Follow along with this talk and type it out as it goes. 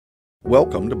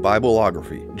Welcome to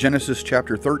Bibleography, Genesis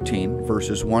chapter 13,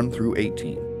 verses 1 through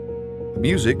 18.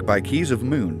 Music by Keys of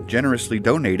Moon, generously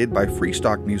donated by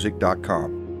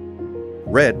freestockmusic.com.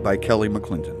 Read by Kelly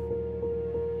McClinton.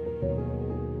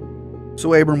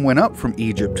 So Abram went up from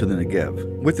Egypt to the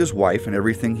Negev, with his wife and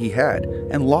everything he had,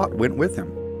 and Lot went with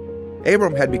him.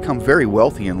 Abram had become very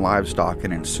wealthy in livestock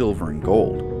and in silver and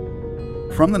gold.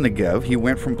 From the Negev he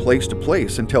went from place to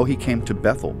place until he came to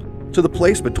Bethel, to the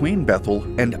place between Bethel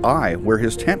and Ai, where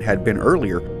his tent had been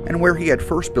earlier and where he had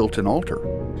first built an altar.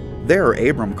 There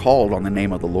Abram called on the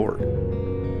name of the Lord.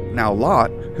 Now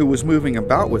Lot, who was moving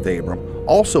about with Abram,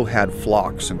 also had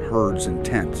flocks and herds and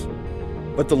tents.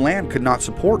 But the land could not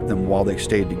support them while they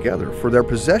stayed together, for their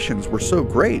possessions were so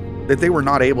great that they were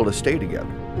not able to stay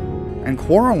together. And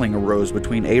quarreling arose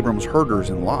between Abram's herders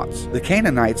and Lot's. The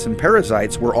Canaanites and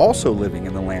Perizzites were also living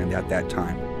in the land at that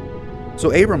time.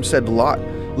 So Abram said to Lot,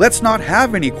 "Let's not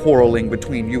have any quarreling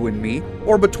between you and me,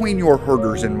 or between your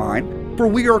herders and mine, for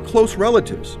we are close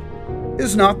relatives.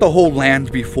 Is not the whole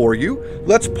land before you?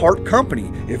 Let's part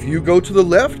company. If you go to the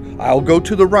left, I'll go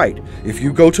to the right. If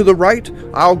you go to the right,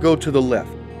 I'll go to the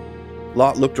left."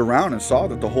 Lot looked around and saw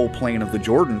that the whole plain of the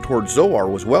Jordan toward Zoar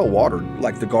was well watered,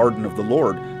 like the garden of the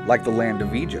Lord, like the land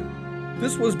of Egypt.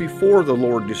 This was before the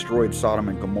Lord destroyed Sodom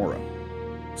and Gomorrah.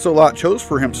 So Lot chose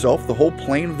for himself the whole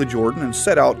plain of the Jordan and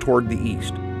set out toward the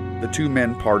east. The two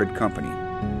men parted company.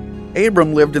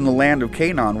 Abram lived in the land of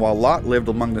Canaan, while Lot lived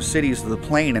among the cities of the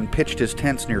plain and pitched his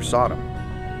tents near Sodom.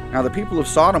 Now the people of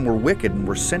Sodom were wicked and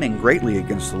were sinning greatly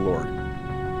against the Lord.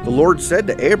 The Lord said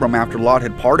to Abram after Lot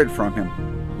had parted from him,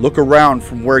 "Look around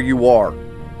from where you are,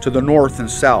 to the north and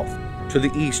south, to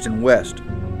the east and west.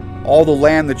 All the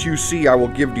land that you see I will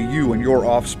give to you and your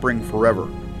offspring forever.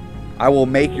 I will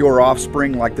make your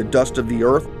offspring like the dust of the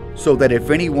earth, so that if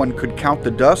anyone could count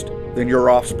the dust, then your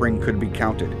offspring could be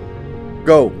counted.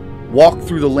 Go, walk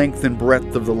through the length and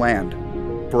breadth of the land,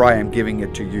 for I am giving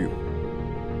it to you."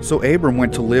 So Abram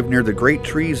went to live near the great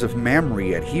trees of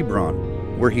Mamre at Hebron,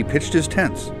 where he pitched his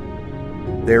tents.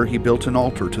 There he built an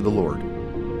altar to the Lord.